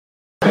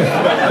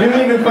We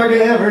don't even fucking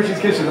have Hershey's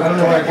Kisses. I don't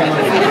know where I came up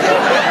with it.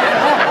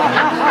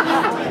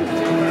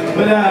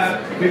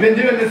 But we've been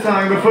doing this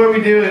song. Before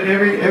we do it,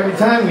 every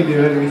time we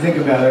do it, and we think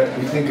about it,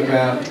 we think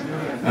about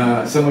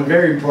someone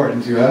very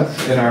important to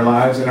us in our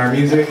lives, in our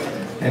music.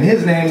 And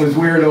his name was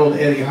weird old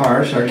Eddie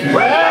Harsch, our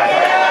keyboard.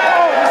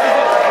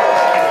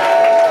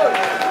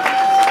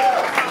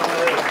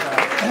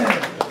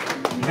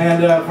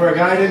 And for a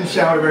guy who didn't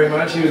shower very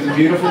much, he was a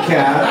beautiful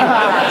cat.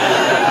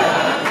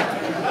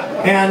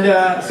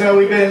 And so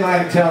we've been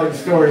like telling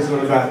stories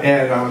about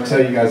Ed. I want to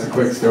tell you guys a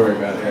quick story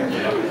about Ed.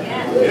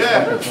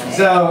 Yeah.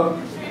 So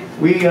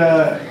we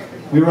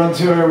were on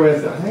tour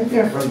with, I think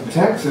they're from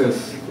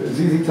Texas,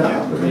 ZZ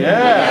Top.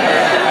 Yeah.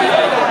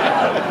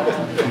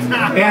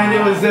 And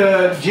it was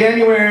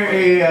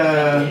January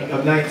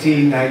of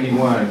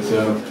 1991.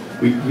 So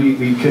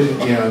we couldn't,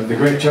 you know, the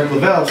great Chuck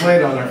Leavell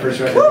played on our first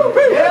record.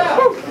 Yeah.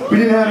 We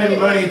didn't have any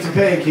money to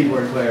pay a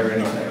keyboard player or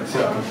anything.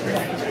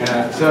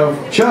 So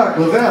Chuck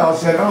Leavell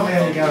said, "Oh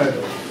man, you gotta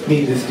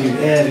meet this dude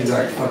Ed. He's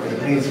like fucking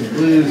amazing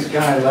blues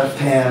guy, left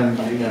hand,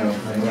 you know."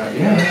 And we're like,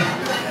 yeah.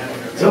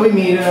 So we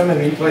meet him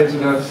and he plays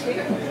with us,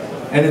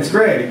 and it's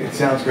great. It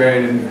sounds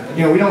great, and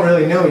you know we don't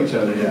really know each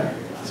other yet.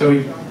 So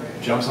he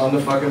jumps on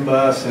the fucking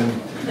bus, and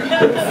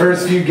the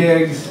first few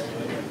gigs,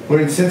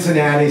 we're in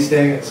Cincinnati,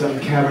 staying at some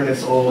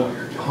cavernous old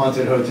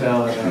haunted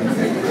hotel,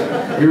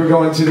 and we were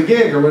going to the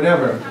gig or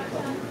whatever.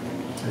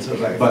 And so it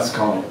was like bus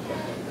call.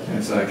 And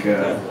it's like,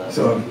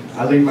 so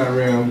I leave my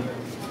room,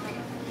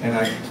 and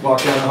I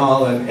walk down the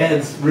hall, and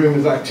Ed's room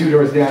is like 2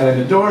 doors down, and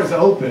the door is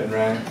open,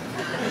 right?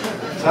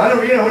 So I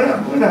don't, you know,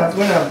 we're not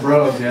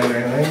bros yet or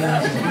anything.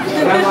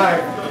 And I'm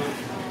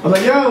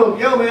like, yo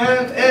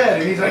man, Ed,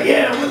 and he's like,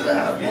 yeah, what's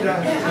up? You know?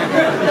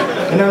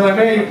 And I'm like,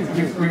 man,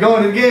 we're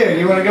going to the gig.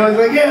 You want to go? He's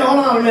like, yeah,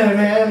 hold on a minute,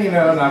 man. You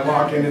know, and I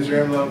walk in his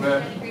room a little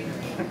bit,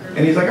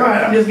 and he's like, all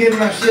right, I'm just getting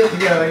my shit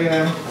together, you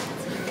know.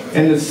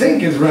 And the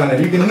sink is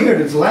running. You can hear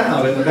it. It's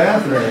loud in the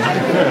bathroom.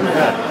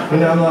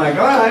 And I'm like,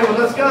 all right, well,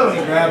 let's go. And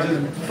he grabs his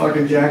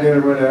fucking jacket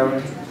or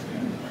whatever.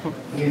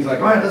 And he's like,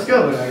 all right, let's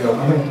go. And I go,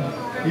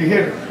 you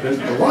hear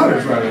the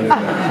water's running in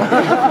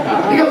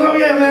there. He goes, oh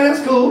yeah, man,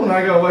 that's cool. And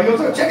I go, well, he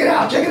goes, oh, check it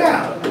out, check it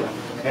out.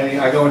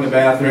 And I go in the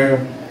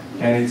bathroom,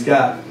 and he's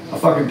got a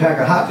fucking pack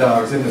of hot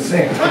dogs in the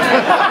sink.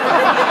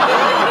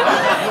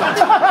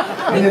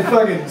 And it's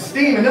fucking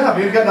steaming up.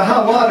 He's got the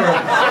hot water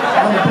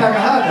on the pack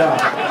of hot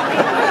dogs.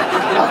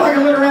 I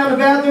fucking look around the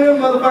bathroom,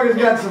 motherfucker's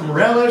got some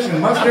relish and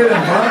mustard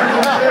and buns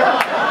and shit.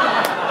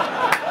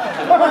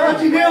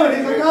 What you doing?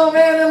 He's like, oh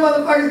man, that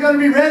motherfucker's gonna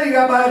be ready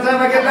by the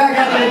time I get back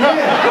out of the gym.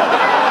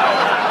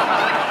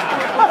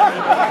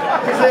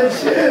 I said,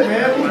 shit,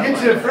 man, we'll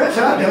get you a fresh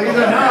hot dog. He's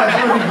like, no, it's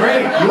gonna be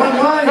great. You want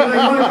one? He's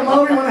like, you wanna come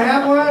over? You wanna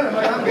have one? I'm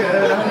like, I'm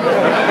good.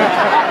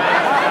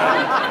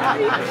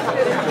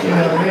 You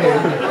know what I mean?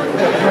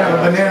 I have a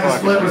banana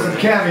split with some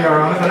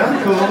caviar on it, but I'm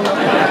cool.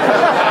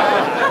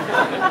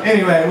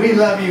 Anyway, we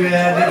love you,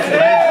 Ed.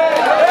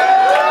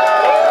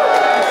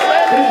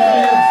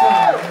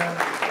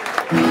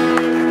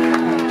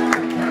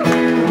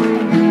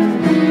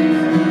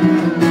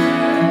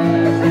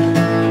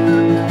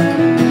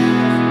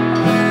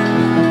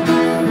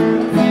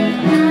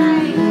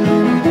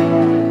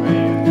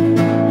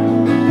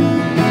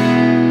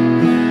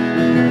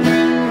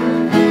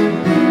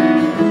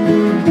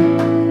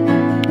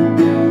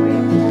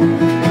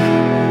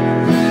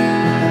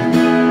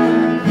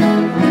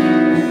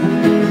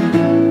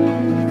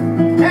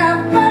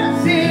 Have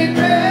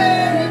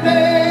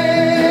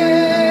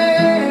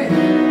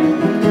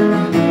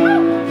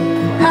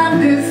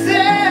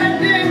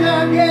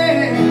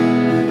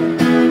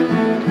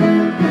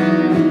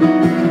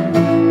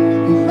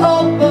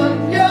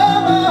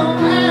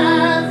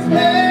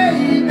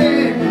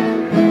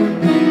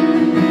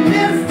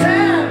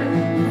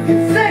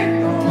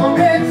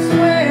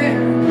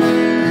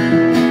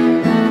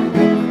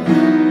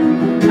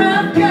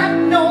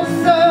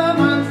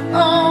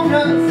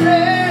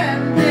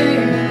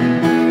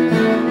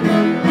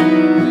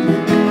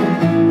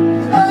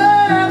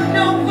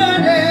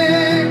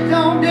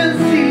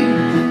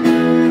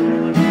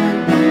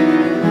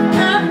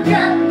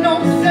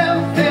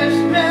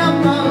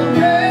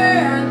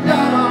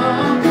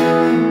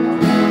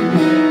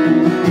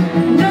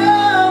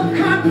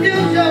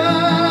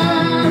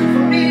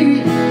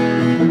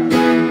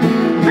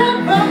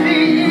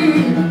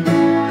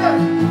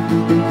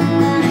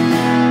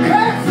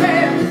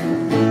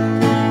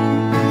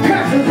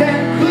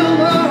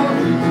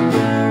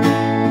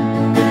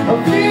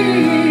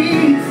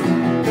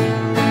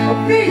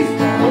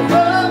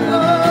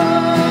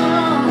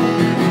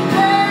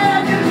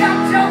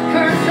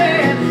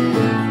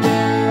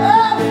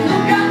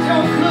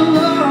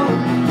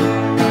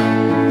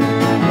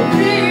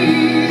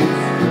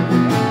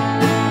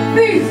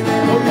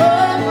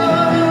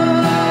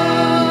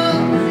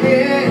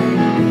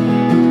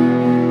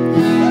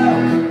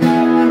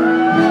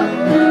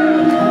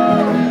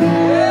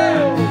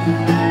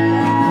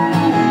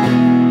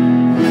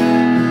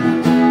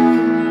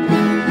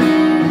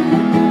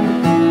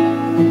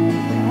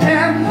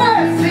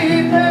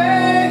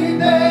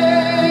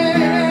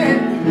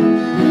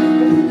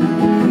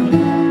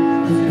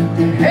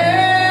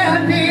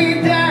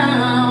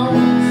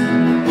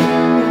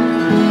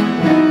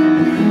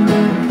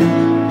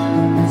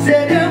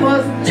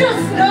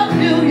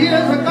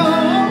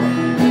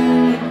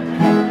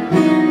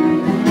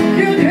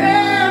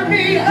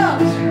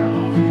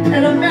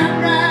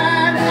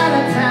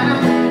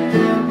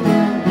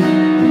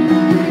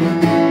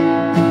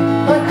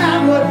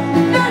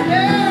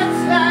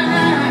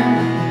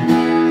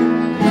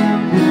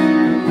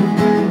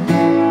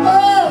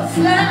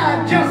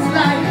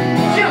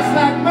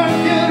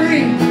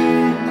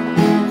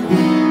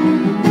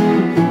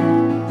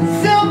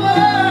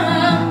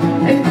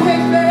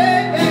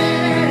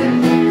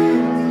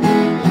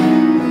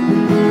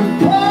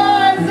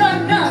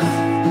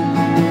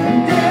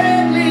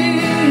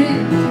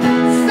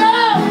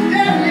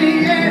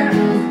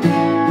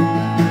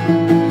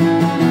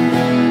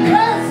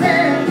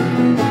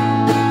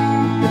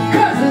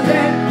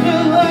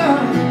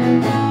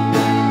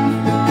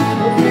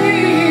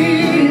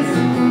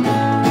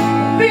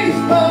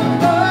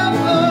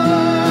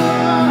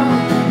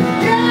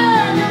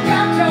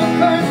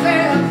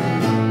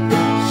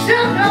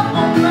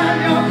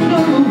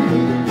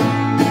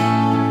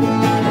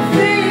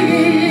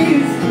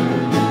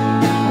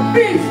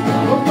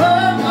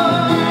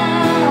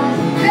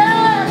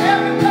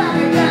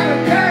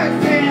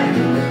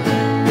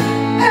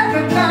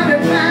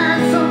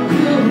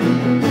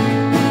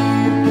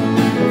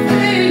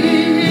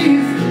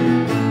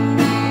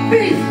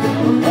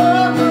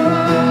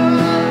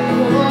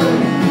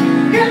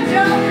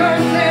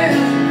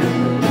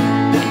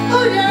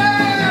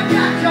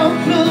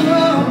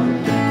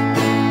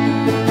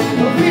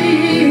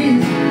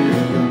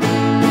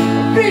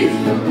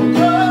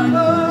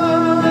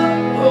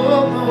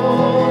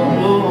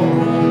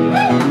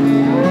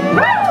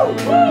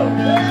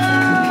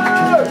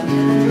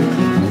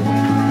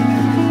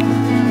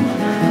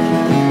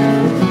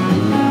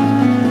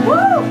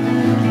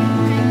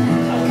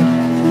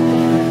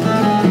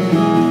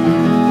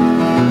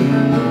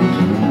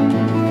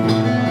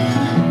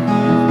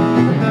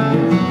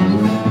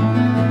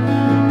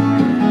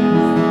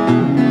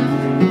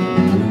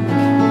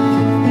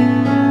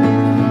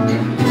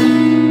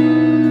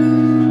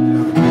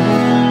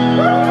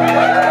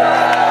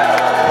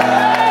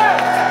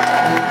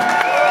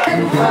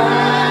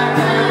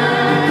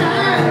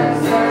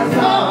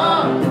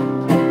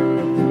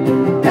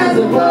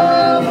world.